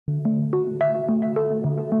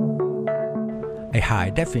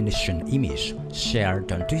high-definition image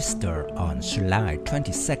shared on Twitter on July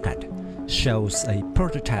 22nd shows a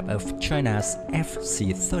prototype of China's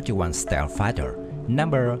FC-31 stealth fighter,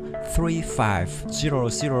 number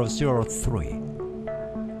 350003.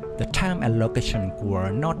 The time and location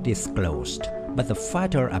were not disclosed, but the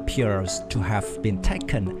fighter appears to have been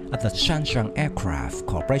taken at the Shenzhen Aircraft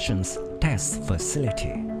Corporation's test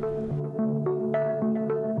facility.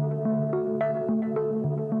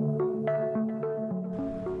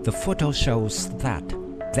 The photo shows that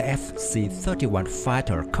the FC-31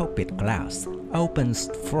 fighter cockpit glass opens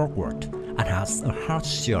forward and has a hard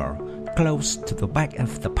shell close to the back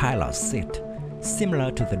of the pilot's seat, similar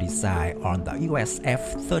to the design on the US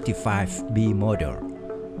F-35B model.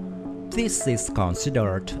 This is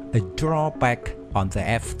considered a drawback on the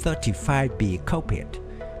F-35B cockpit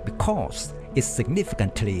because it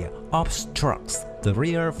significantly obstructs the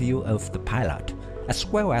rear view of the pilot, as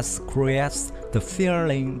well as creates the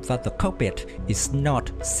feeling that the cockpit is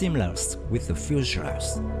not seamless with the fuselage.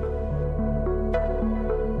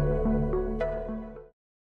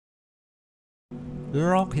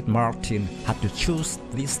 Lockheed Martin had to choose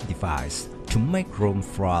this device to make room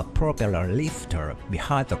for a propeller lifter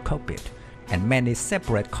behind the cockpit and many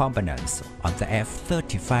separate components on the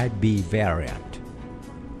F-35B variant.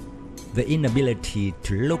 The inability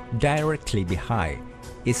to look directly behind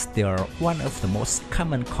is still one of the most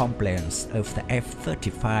common complaints of the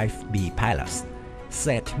F-35B pilots,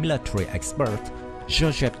 said military expert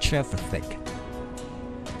Joseph Chevrolet.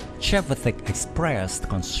 Chevrolet expressed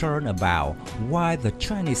concern about why the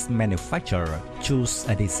Chinese manufacturer chose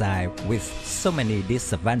a design with so many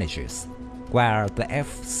disadvantages, while the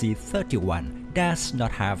FC-31 does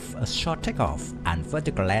not have a short takeoff and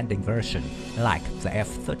vertical landing version like the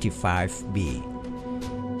F-35B.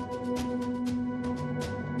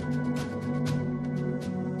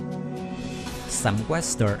 Some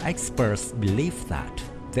Western experts believe that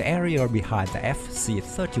the area behind the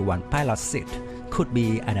FC-31 pilot seat could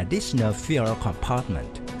be an additional fuel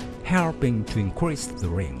compartment, helping to increase the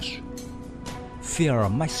range. Fuel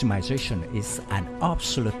maximization is an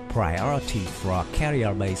absolute priority for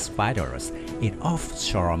carrier-based fighters in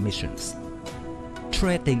offshore missions.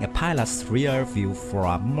 Trading a pilot's rear view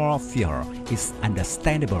for more fuel is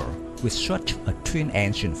understandable with such a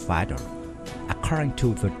twin-engine fighter, according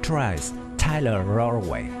to the Trice Tyler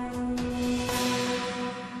Railway.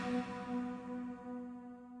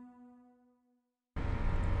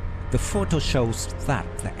 The photo shows that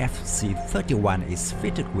the FC-31 is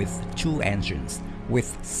fitted with two engines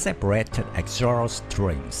with separated exhaust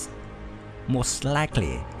strings. Most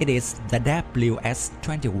likely, it is the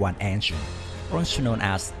WS-21 engine, also known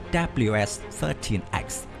as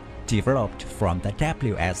WS-13X, developed from the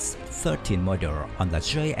WS-13 model on the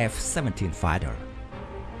JF-17 fighter.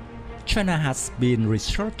 China has been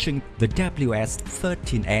researching the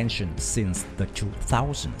WS-13 engine since the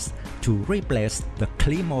 2000s to replace the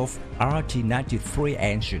Klimov RT-93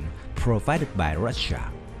 engine provided by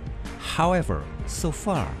Russia. However, so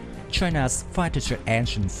far, China's fighter jet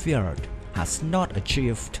engine field has not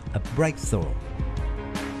achieved a breakthrough.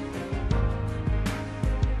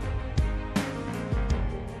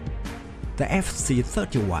 The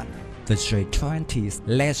FC-31, the J-20's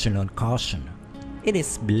lesser-known caution. It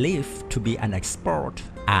is believed to be an export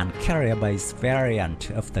and carrier-based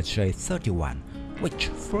variant of the J-31, which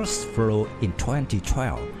first flew in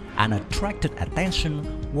 2012 and attracted attention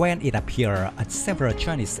when it appeared at several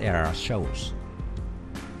Chinese air shows.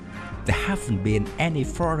 There haven't been any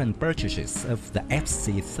foreign purchases of the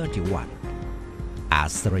FC-31.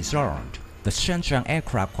 As a result, the Shenzhen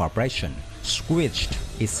Aircraft Corporation switched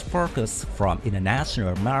its focus from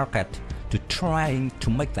international market to trying to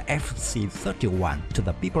make the FC-31 to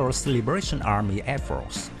the People's Liberation Army Air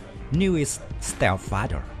Force newest stealth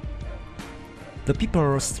fighter. The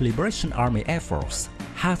People's Liberation Army Air Force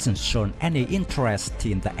hasn't shown any interest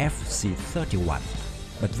in the FC-31,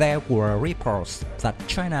 but there were reports that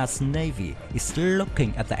China's Navy is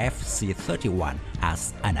looking at the FC-31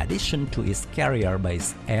 as an addition to its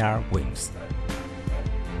carrier-based air wings.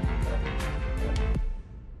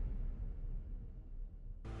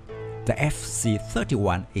 The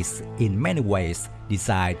FC-31 is in many ways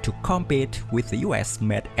designed to compete with the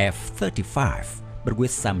US-made F-35, but with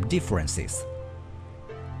some differences.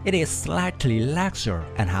 It is slightly larger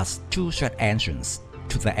and has two jet engines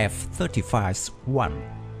to the F-35's one.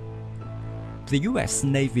 The US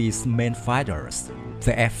Navy's main fighters,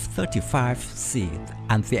 the F-35C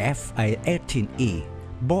and the F-A-18E,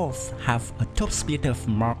 both have a top speed of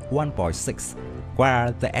Mach 1.6,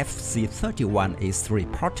 while the FC-31 is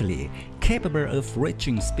reportedly capable of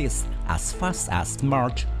reaching speeds as fast as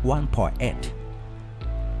Mach 1.8.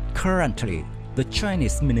 Currently, the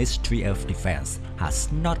Chinese Ministry of Defense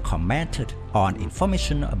has not commented on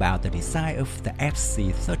information about the design of the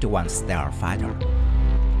FC-31 Starfighter.